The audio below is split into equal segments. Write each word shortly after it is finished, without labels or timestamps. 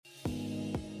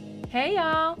Hey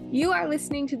y'all! You are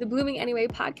listening to the Blooming Anyway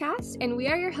podcast, and we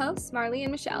are your hosts, Marley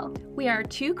and Michelle. We are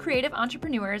two creative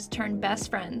entrepreneurs turned best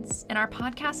friends, and our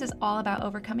podcast is all about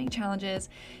overcoming challenges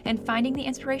and finding the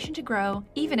inspiration to grow,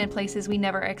 even in places we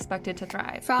never expected to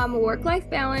thrive. From work-life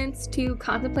balance to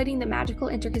contemplating the magical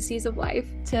intricacies of life,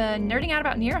 to nerding out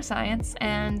about neuroscience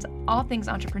and all things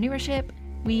entrepreneurship,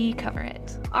 we cover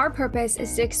it. Our purpose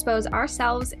is to expose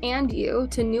ourselves and you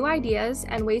to new ideas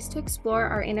and ways to explore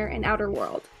our inner and outer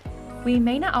world. We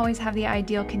may not always have the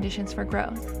ideal conditions for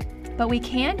growth, but we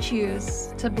can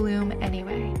choose to bloom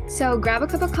anyway. So grab a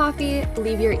cup of coffee,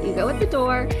 leave your ego at the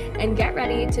door, and get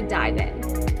ready to dive in.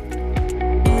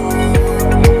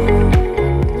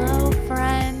 Hello,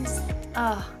 friends.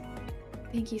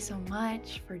 Thank you so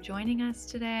much for joining us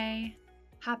today.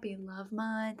 Happy Love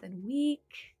Month and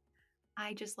week.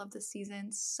 I just love this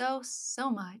season so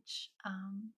much.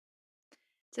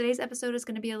 Today's episode is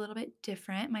going to be a little bit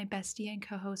different. My bestie and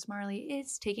co-host Marley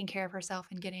is taking care of herself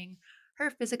and getting her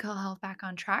physical health back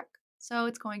on track. So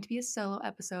it's going to be a solo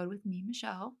episode with me,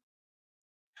 Michelle.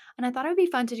 And I thought it would be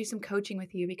fun to do some coaching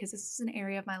with you because this is an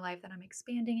area of my life that I'm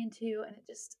expanding into and it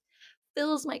just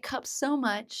fills my cup so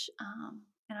much.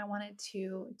 And I wanted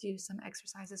to do some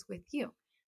exercises with you.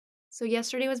 So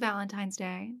yesterday was Valentine's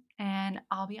Day, and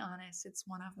I'll be honest, it's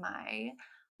one of my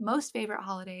most favorite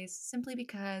holidays simply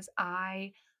because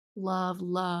I love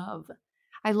love.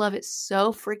 I love it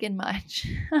so freaking much.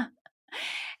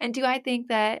 And do I think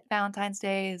that Valentine's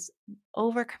Day is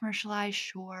over commercialized?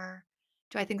 Sure.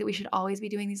 Do I think that we should always be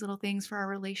doing these little things for our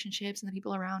relationships and the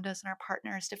people around us and our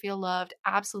partners to feel loved?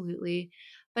 Absolutely.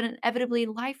 But inevitably,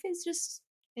 life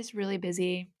is really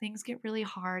busy. Things get really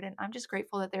hard. And I'm just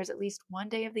grateful that there's at least one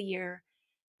day of the year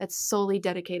that's solely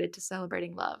dedicated to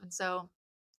celebrating love. And so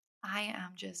I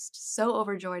am just so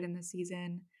overjoyed in this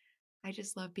season. I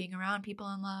just love being around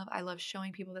people in love. I love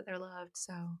showing people that they're loved.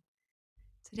 So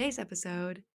today's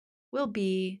episode will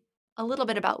be a little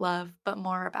bit about love, but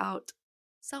more about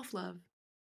self-love.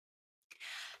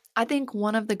 I think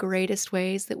one of the greatest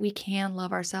ways that we can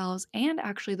love ourselves and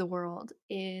actually the world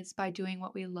is by doing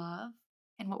what we love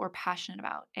and what we're passionate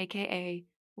about, aka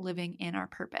living in our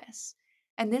purpose.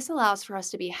 And this allows for us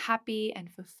to be happy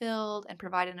and fulfilled and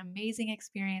provide an amazing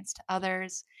experience to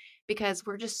others because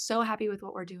we're just so happy with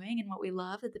what we're doing and what we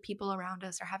love that the people around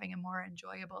us are having a more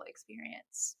enjoyable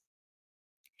experience.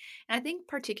 And I think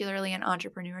particularly in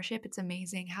entrepreneurship, it's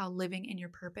amazing how living in your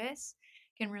purpose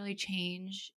can really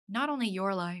change not only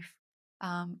your life,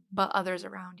 but others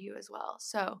around you as well.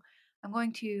 So I'm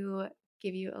going to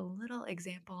give you a little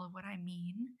example of what I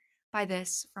mean by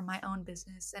this from my own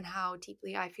business and how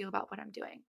deeply I feel about what I'm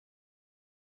doing.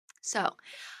 So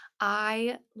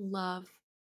I love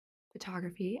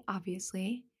photography,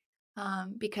 obviously,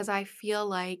 because I feel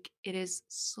like it is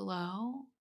slow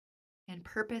and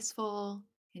purposeful,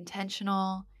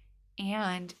 intentional,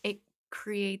 and it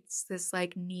creates this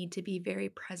like need to be very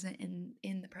present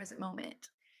in the present moment.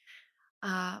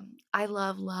 I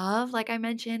love love. Like I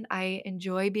mentioned, I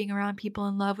enjoy being around people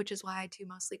in love, which is why I do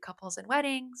mostly couples and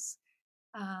weddings.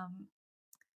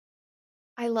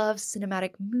 I love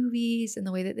cinematic movies and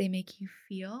the way that they make you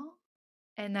feel.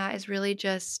 And that is really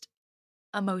just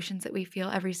emotions that we feel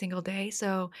every single day.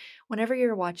 So whenever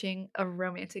you're watching a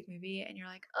romantic movie and you're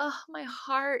like, oh, my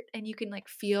heart, and you can like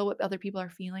feel what other people are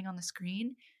feeling on the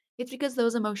screen, it's because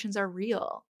those emotions are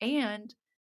real and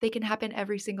they can happen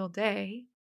every single day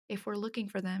if we're looking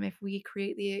for them, if we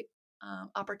create the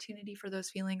opportunity for those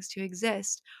feelings to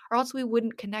exist, or else we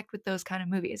wouldn't connect with those kind of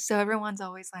movies. So everyone's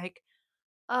always like,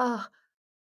 oh,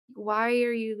 why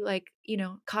are you like,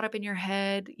 caught up in your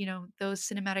head, those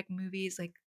cinematic movies,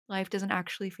 like life doesn't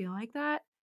actually feel like that.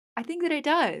 I think that it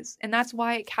does. And that's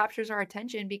why it captures our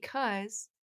attention because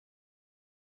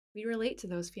we relate to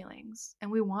those feelings and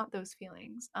we want those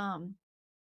feelings. And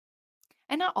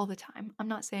not all the time. I'm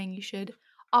not saying you should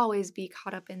always be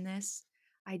caught up in this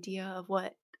idea of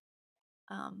what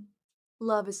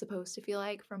love is supposed to feel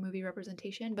like from movie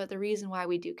representation. But the reason why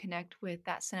we do connect with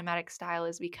that cinematic style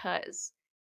is because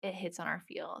it hits on our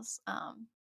feels. I'm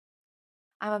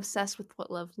obsessed with what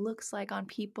love looks like on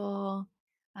people.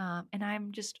 And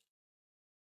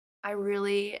it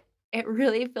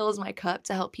really fills my cup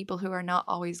to help people who are not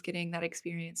always getting that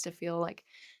experience to feel like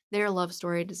their love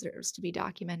story deserves to be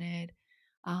documented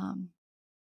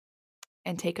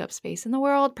and take up space in the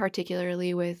world,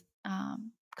 particularly with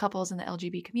couples in the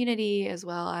LGBT community, as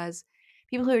well as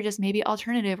people who are just maybe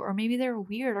alternative, or maybe they're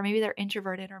weird, or maybe they're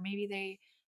introverted, or maybe they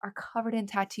are covered in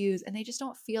tattoos and they just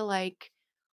don't feel like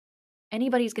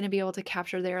anybody's going to be able to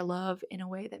capture their love in a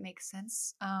way that makes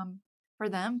sense for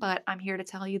them. But I'm here to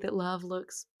tell you that love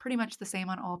looks pretty much the same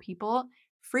on all people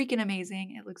freaking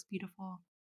amazing. It looks beautiful.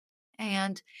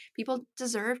 And people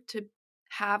deserve to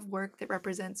have work that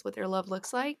represents what their love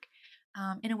looks like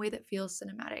in a way that feels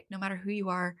cinematic, no matter who you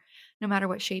are, no matter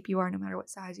what shape you are, no matter what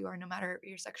size you are, no matter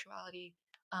your sexuality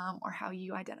or how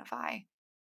you identify.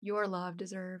 Your love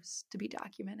deserves to be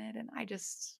documented. And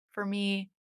for me,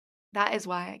 that is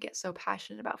why I get so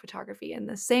passionate about photography. And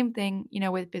the same thing,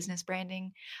 with business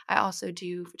branding. I also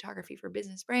do photography for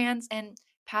business brands, and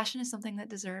passion is something that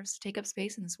deserves to take up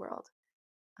space in this world.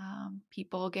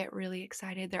 People get really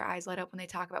excited. Their eyes light up when they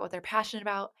talk about what they're passionate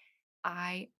about.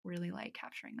 I really like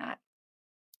capturing that.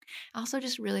 I also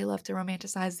just really love to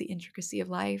romanticize the intricacy of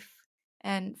life,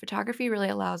 and photography really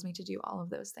allows me to do all of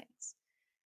those things.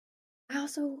 I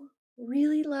also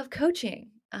really love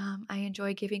coaching. I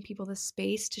enjoy giving people the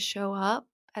space to show up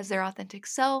as their authentic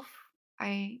self.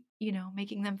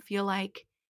 Making them feel like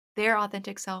their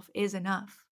authentic self is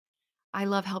enough. I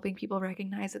love helping people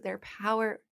recognize that their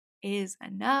power is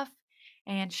enough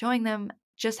and showing them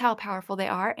just how powerful they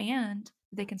are and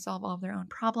they can solve all of their own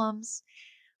problems.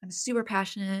 I'm super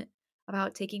passionate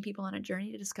about taking people on a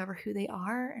journey to discover who they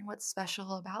are and what's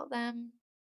special about them.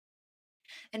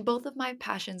 And both of my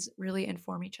passions really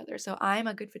inform each other. So I'm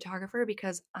a good photographer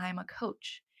because I'm a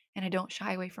coach and I don't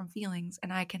shy away from feelings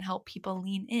and I can help people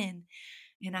lean in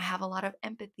and I have a lot of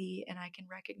empathy and I can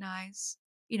recognize,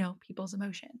 people's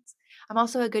emotions. I'm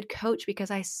also a good coach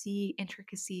because I see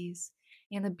intricacies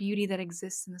and the beauty that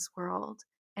exists in this world.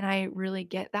 And I really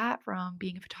get that from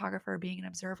being a photographer, being an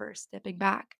observer, stepping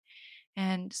back.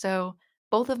 And so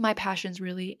both of my passions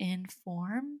really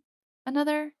inform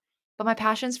another, but my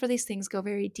passions for these things go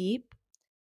very deep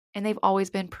and they've always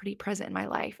been pretty present in my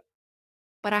life.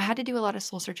 But I had to do a lot of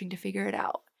soul searching to figure it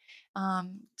out,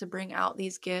 to bring out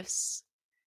these gifts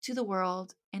to the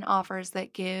world and offers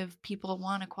that give people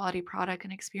one, a quality product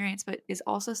and experience, but is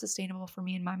also sustainable for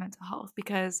me and my mental health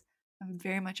because I'm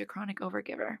very much a chronic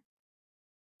overgiver.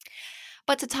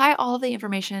 But to tie all of the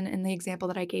information in the example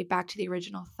that I gave back to the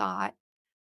original thought,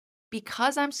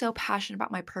 because I'm so passionate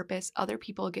about my purpose, other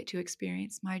people get to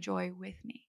experience my joy with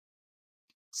me.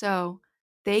 So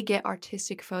they get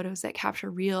artistic photos that capture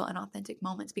real and authentic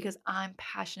moments because I'm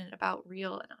passionate about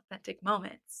real and authentic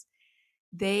moments.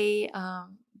 They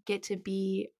get to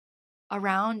be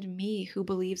around me who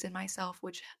believes in myself,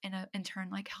 which in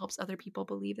turn helps other people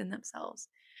believe in themselves.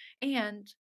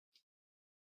 And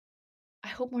I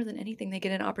hope more than anything, they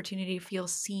get an opportunity to feel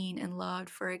seen and loved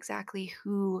for exactly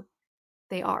who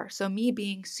they are. So me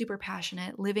being super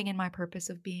passionate, living in my purpose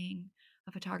of being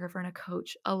a photographer and a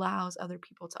coach allows other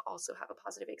people to also have a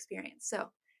positive experience. So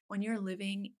when you're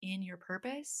living in your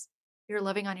purpose, you're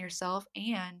loving on yourself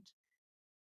and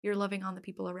you're loving on the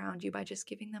people around you by just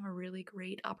giving them a really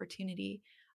great opportunity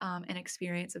and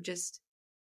experience of just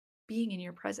being in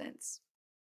your presence.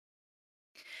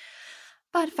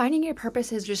 But finding your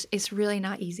purpose it's really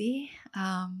not easy.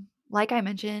 Like I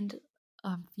mentioned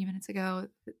a few minutes ago,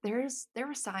 there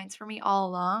were signs for me all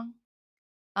along.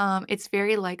 It's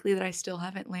very likely that I still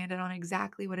haven't landed on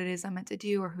exactly what it is I'm meant to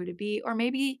do or who to be, or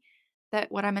maybe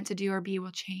that what I'm meant to do or be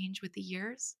will change with the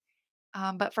years.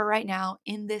 But for right now,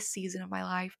 in this season of my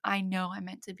life, I know I'm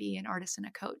meant to be an artist and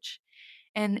a coach.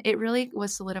 And it really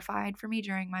was solidified for me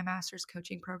during my master's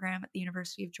coaching program at the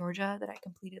University of Georgia that I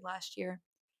completed last year.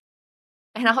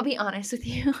 And I'll be honest with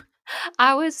you,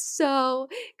 I was so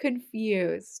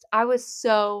confused. I was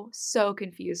so, so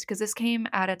confused because this came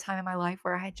at a time in my life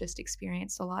where I had just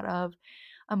experienced a lot of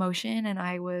emotion and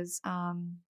I was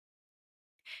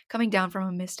coming down from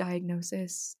a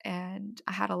misdiagnosis and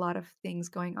I had a lot of things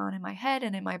going on in my head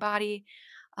and in my body.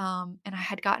 And I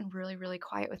had gotten really, really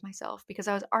quiet with myself because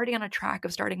I was already on a track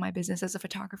of starting my business as a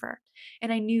photographer.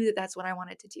 And I knew that that's what I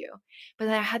wanted to do. But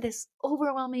then I had this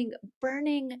overwhelming,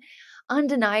 burning,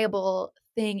 undeniable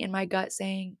thing in my gut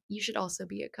saying, you should also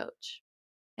be a coach.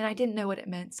 And I didn't know what it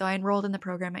meant. So I enrolled in the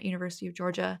program at University of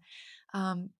Georgia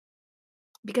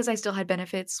because I still had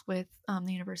benefits with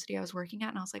the university I was working at.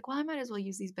 And I was like, well, I might as well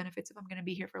use these benefits if I'm going to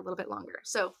be here for a little bit longer.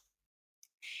 So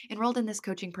enrolled in this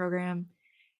coaching program.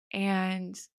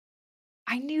 And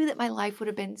I knew that my life would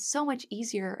have been so much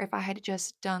easier if I had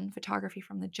just done photography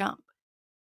from the jump.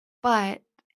 But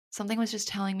something was just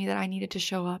telling me that I needed to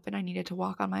show up and I needed to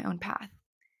walk on my own path.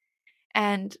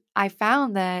 And I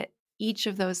found that each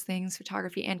of those things,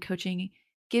 photography and coaching,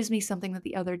 gives me something that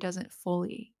the other doesn't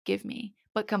fully give me.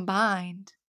 But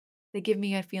combined, they give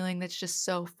me a feeling that's just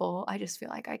so full. I just feel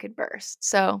like I could burst.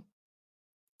 So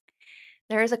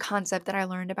there is a concept that I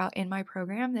learned about in my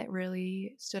program that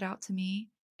really stood out to me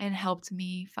and helped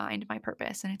me find my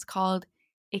purpose. And it's called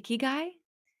Ikigai.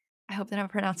 I hope that I'm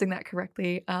pronouncing that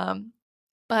correctly.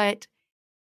 But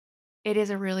it is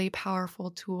a really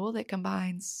powerful tool that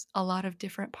combines a lot of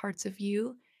different parts of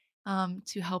you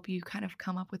to help you kind of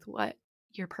come up with what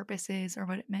your purpose is or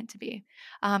what it meant to be.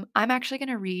 I'm actually going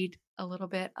to read a little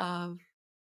bit of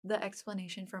the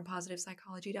explanation from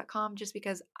positivepsychology.com just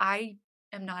because I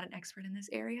am not an expert in this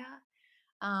area.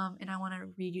 And I want to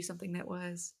read you something that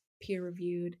was peer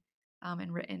reviewed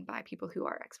and written by people who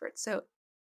are experts. So,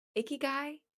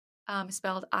 Ikigai,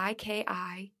 spelled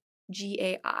Ikigai,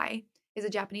 is a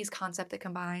Japanese concept that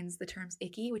combines the terms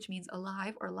iki, which means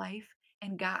alive or life,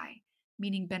 and gai,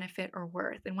 meaning benefit or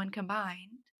worth. And when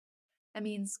combined, that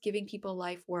means giving people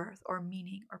life worth or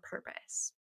meaning or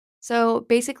purpose. So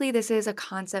basically, this is a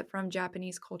concept from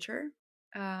Japanese culture.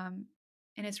 And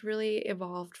it's really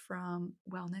evolved from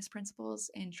wellness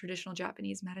principles in traditional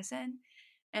Japanese medicine.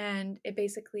 And it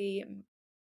basically,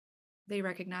 they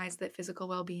recognize that physical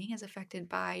well-being is affected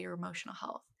by your emotional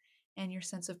health and your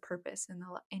sense of purpose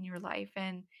in your life.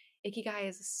 And ikigai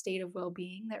is a state of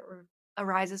well-being that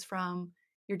arises from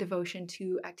your devotion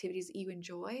to activities that you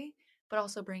enjoy, but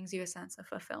also brings you a sense of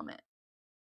fulfillment.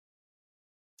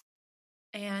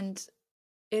 And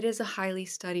it is a highly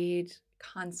studied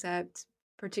concept,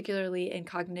 particularly in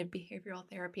cognitive behavioral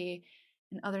therapy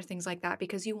and other things like that,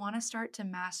 because you want to start to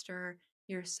master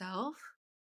yourself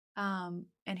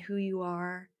and who you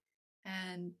are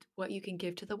and what you can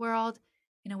give to the world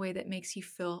in a way that makes you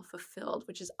feel fulfilled,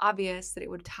 which is obvious that it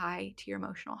would tie to your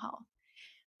emotional health.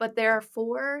 But there are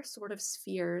four sort of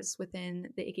spheres within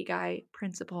the Ikigai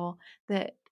principle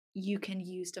that you can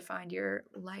use to find your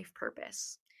life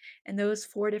purpose. And those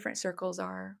four different circles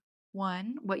are: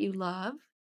 one, what you love;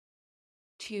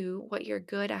 two, what you're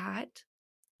good at;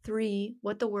 three,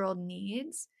 what the world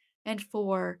needs; and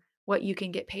four, what you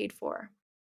can get paid for.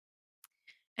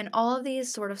 And all of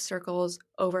these sort of circles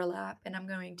overlap, and I'm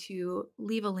going to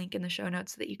leave a link in the show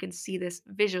notes so that you can see this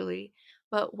visually.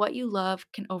 But what you love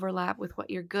can overlap with what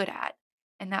you're good at,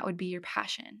 and that would be your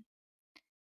passion.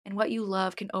 And what you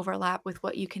love can overlap with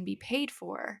what you can be paid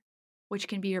for, which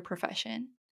can be your profession.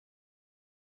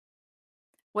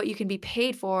 What you can be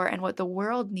paid for and what the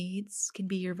world needs can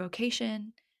be your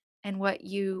vocation, and what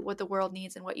the world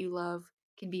needs and what you love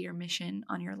can be your mission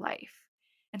on your life.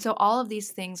 And so all of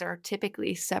these things are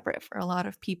typically separate for a lot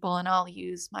of people, and I'll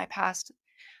use my past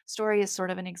story as sort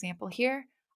of an example here.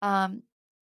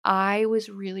 I was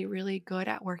really, really good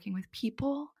at working with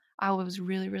people. I was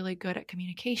really, really good at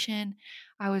communication.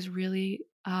 I was really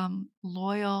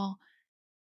loyal.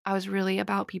 I was really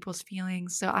about people's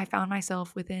feelings. So I found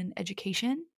myself within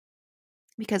education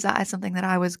because that is something that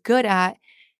I was good at.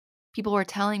 People were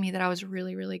telling me that I was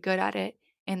really, really good at it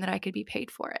and that I could be paid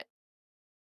for it.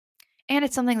 And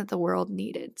it's something that the world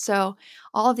needed. So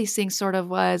all of these things sort of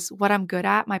was what I'm good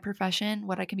at, my profession,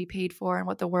 what I can be paid for, and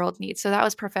what the world needs. So that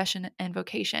was profession and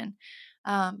vocation.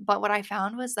 But what I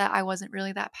found was that I wasn't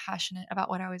really that passionate about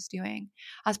what I was doing.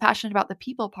 I was passionate about the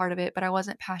people part of it, but I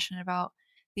wasn't passionate about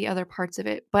the other parts of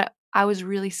it. But I was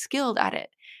really skilled at it.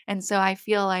 And so I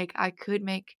feel like I could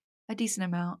make a decent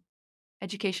amount.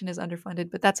 Education is underfunded,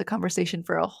 but that's a conversation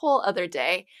for a whole other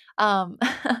day. But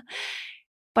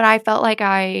I felt like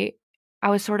I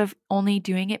was sort of only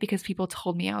doing it because people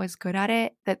told me I was good at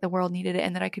it, that the world needed it,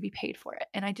 and that I could be paid for it.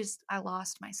 And I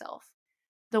lost myself.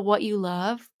 The what you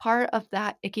love part of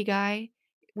that ikigai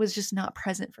was just not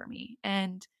present for me.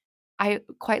 And I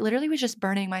quite literally was just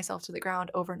burning myself to the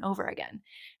ground over and over again.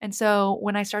 And so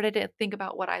when I started to think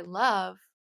about what I love,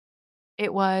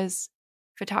 it was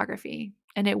photography,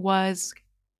 and it was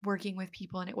working with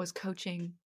people, and it was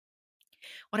coaching.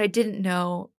 What I didn't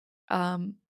know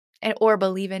or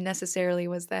believe in necessarily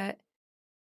was that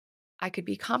I could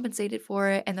be compensated for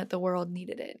it and that the world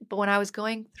needed it. But when I was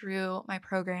going through my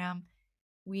program,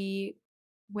 we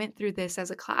went through this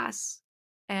as a class,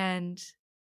 and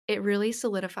it really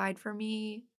solidified for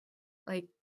me, like,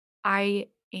 I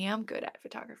am good at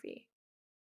photography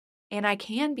and I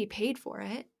can be paid for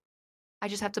it. I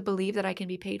just have to believe that I can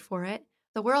be paid for it.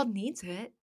 The world needs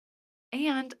it,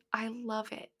 and I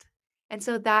love it. And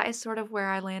so that is sort of where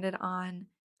I landed on,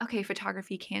 okay,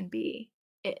 photography can be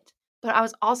it. But I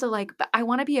was also like, but I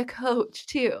want to be a coach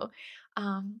too.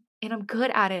 And I'm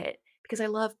good at it because I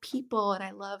love people and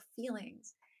I love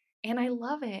feelings and I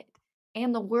love it.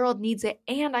 And the world needs it,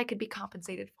 and I could be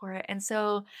compensated for it. And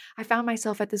so I found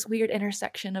myself at this weird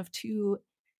intersection of two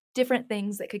different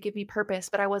things that could give me purpose,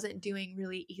 but I wasn't doing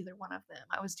really either one of them.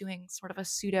 I was doing sort of a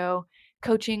pseudo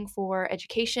coaching for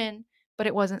education, but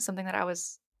it wasn't something that I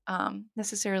was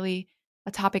necessarily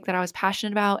a topic that I was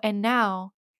passionate about. And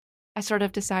now I sort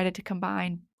of decided to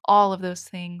combine all of those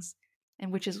things,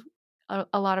 and which is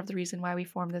a lot of the reason why we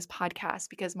formed this podcast,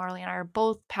 because Marley and I are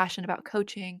both passionate about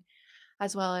coaching.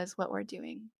 as well as what we're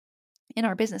doing in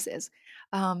our businesses.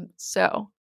 So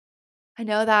I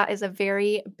know that is a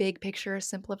very big picture,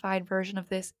 simplified version of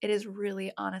this. It is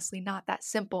really honestly not that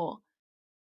simple.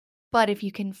 But if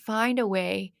you can find a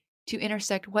way to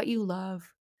intersect what you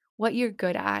love, what you're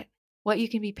good at, what you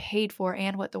can be paid for,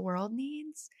 and what the world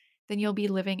needs, then you'll be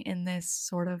living in this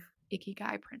sort of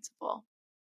ikigai principle.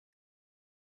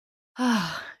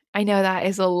 I know that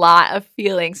is a lot of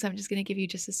feelings. So I'm just going to give you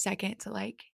just a second to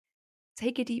like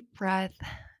take a deep breath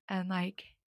and like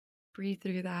breathe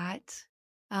through that.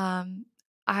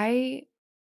 I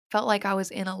felt like I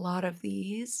was in a lot of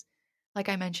these, like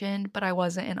I mentioned, but I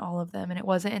wasn't in all of them. And it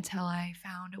wasn't until I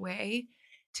found a way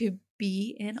to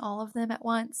be in all of them at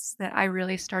once that I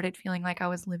really started feeling like I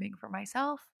was living for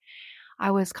myself.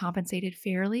 I was compensated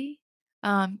fairly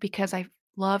because I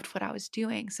loved what I was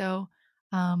doing. So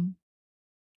um,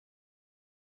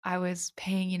 I was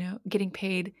paying, getting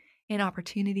paid in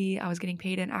opportunity. I was getting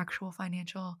paid in actual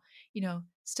financial,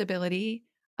 stability.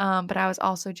 But I was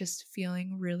also just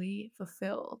feeling really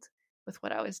fulfilled with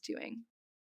what I was doing.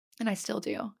 And I still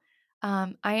do.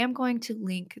 I am going to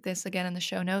link this again in the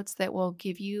show notes that will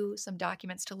give you some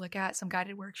documents to look at, some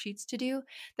guided worksheets to do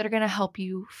that are going to help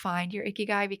you find your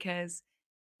ikigai because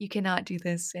you cannot do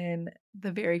this in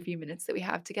the very few minutes that we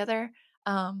have together.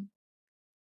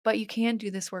 But you can do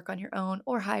this work on your own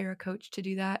or hire a coach to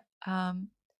do that,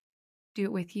 do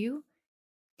it with you.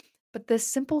 But this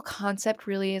simple concept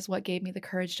really is what gave me the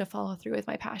courage to follow through with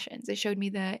my passions. It showed me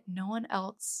that no one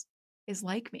else is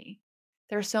like me.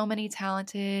 There are so many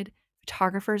talented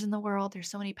photographers in the world, there's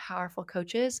so many powerful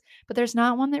coaches, but there's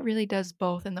not one that really does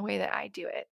both in the way that I do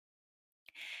it.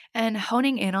 And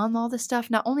honing in on all this stuff,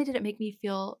 not only did it make me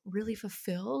feel really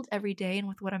fulfilled every day and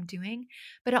with what I'm doing,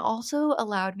 but it also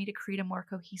allowed me to create a more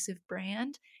cohesive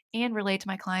brand and relate to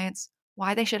my clients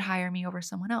why they should hire me over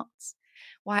someone else,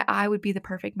 why I would be the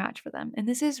perfect match for them. And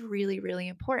this is really, really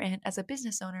important as a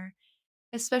business owner,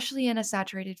 especially in a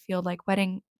saturated field like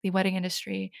the wedding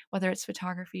industry, whether it's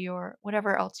photography or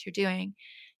whatever else you're doing.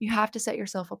 You have to set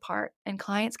yourself apart, and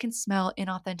clients can smell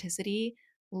inauthenticity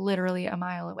literally a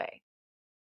mile away.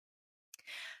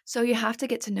 So you have to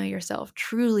get to know yourself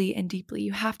truly and deeply.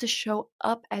 You have to show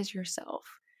up as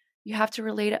yourself. You have to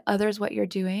relate to others what you're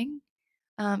doing,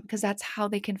 because that's how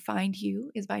they can find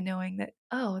you, is by knowing that,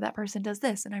 oh, that person does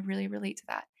this and I really relate to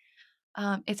that.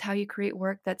 It's how you create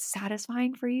work that's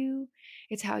satisfying for you.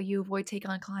 It's how you avoid taking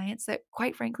on clients that,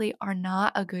 quite frankly, are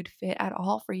not a good fit at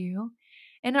all for you.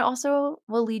 And it also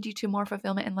will lead you to more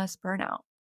fulfillment and less burnout.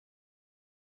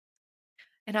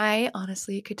 And I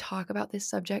honestly could talk about this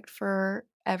subject for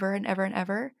ever and ever and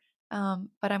ever.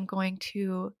 But I'm going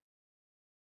to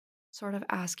sort of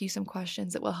ask you some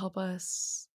questions that will help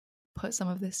us put some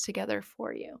of this together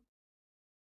for you.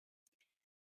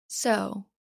 So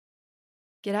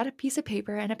get out a piece of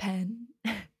paper and a pen.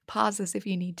 Pause this if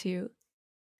you need to.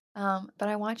 But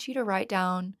I want you to write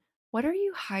down, what are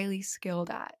you highly skilled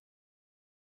at?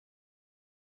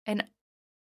 And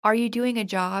are you doing a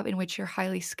job in which you're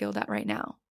highly skilled at right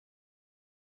now?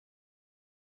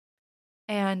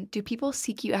 And do people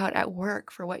seek you out at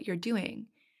work for what you're doing?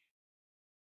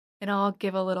 And I'll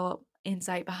give a little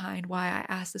insight behind why I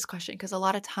asked this question, because a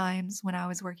lot of times when I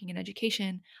was working in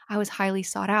education, I was highly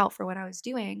sought out for what I was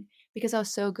doing because I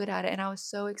was so good at it. And I was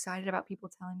so excited about people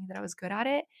telling me that I was good at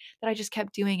it that I just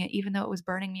kept doing it, even though it was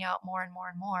burning me out more and more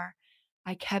and more.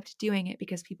 I kept doing it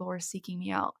because people were seeking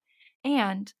me out.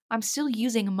 And I'm still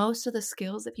using most of the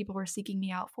skills that people were seeking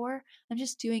me out for. I'm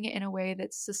just doing it in a way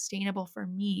that's sustainable for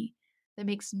me, that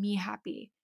makes me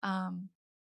happy. And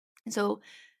so,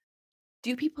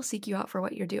 do people seek you out for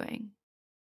what you're doing?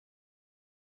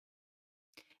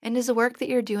 And does the work that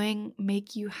you're doing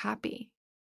make you happy?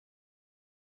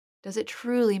 Does it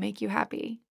truly make you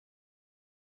happy?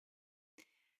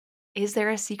 Is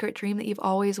there a secret dream that you've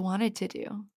always wanted to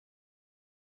do?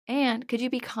 And could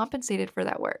you be compensated for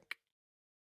that work?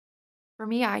 For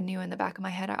me, I knew in the back of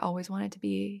my head I always wanted to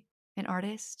be an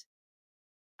artist.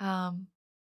 Um,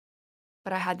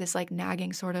 but I had this like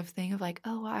nagging sort of thing of like,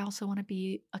 oh, I also want to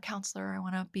be a counselor. I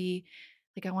want to be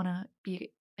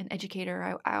an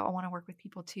educator. I want to work with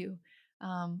people too.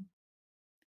 Um,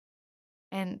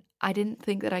 And I didn't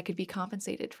think that I could be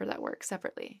compensated for that work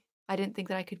separately. I didn't think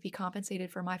that I could be compensated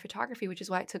for my photography, which is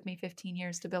why it took me 15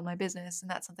 years to build my business.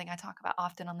 And that's something I talk about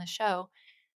often on this show.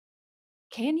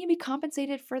 Can you be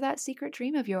compensated for that secret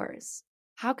dream of yours?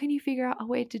 How can you figure out a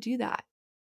way to do that?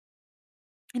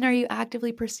 And are you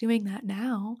actively pursuing that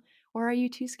now? Or are you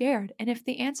too scared? And if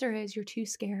the answer is you're too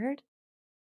scared,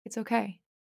 it's okay.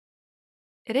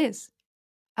 It is.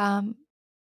 But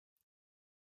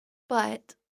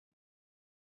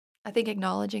I think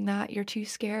acknowledging that you're too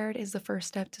scared is the first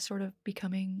step to sort of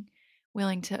becoming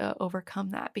willing to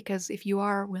overcome that. Because if you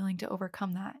are willing to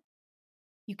overcome that,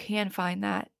 you can find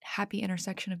that happy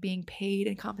intersection of being paid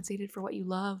and compensated for what you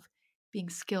love, being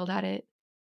skilled at it,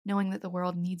 knowing that the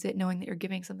world needs it, knowing that you're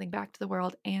giving something back to the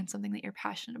world and something that you're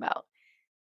passionate about.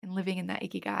 And living in that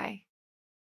ikigai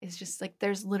is just like,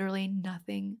 there's literally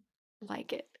nothing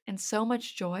like it. And so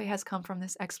much joy has come from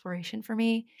this exploration for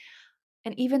me.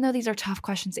 And even though these are tough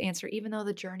questions to answer, even though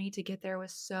the journey to get there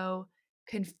was so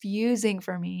confusing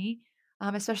for me,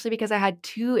 especially because I had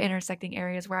two intersecting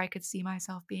areas where I could see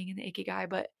myself being in the ikigai,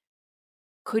 but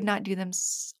could not do them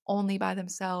only by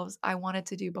themselves. I wanted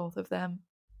to do both of them.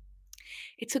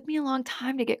 It took me a long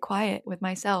time to get quiet with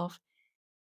myself,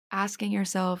 asking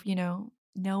yourself,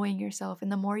 knowing yourself.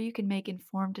 And the more you can make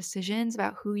informed decisions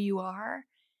about who you are,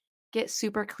 get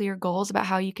super clear goals about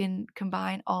how you can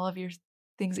combine all of your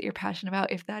things that you're passionate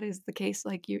about, if that is the case,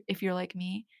 if you're like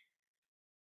me,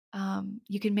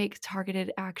 you can make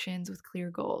targeted actions with clear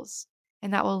goals,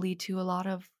 and that will lead to a lot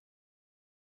of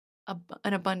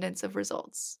an abundance of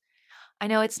results. I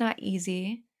know it's not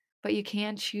easy, but you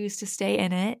can choose to stay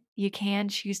in it. You can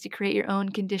choose to create your own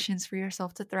conditions for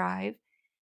yourself to thrive,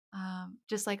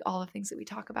 just like all the things that we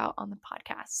talk about on the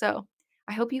podcast. So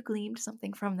I hope you gleaned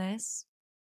something from this.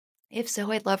 If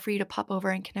so, I'd love for you to pop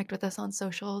over and connect with us on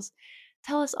socials.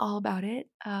 Tell us all about it.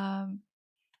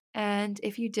 And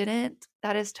if you didn't,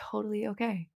 that is totally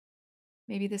okay.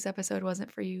 Maybe this episode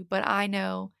wasn't for you, but I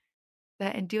know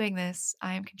that in doing this,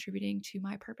 I am contributing to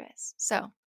my purpose.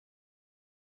 So,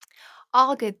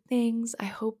 all good things. I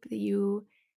hope that you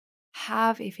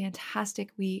have a fantastic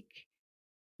week.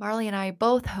 Marley and I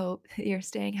both hope that you're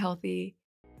staying healthy,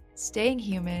 staying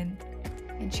human,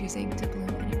 and choosing to bloom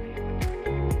anyway.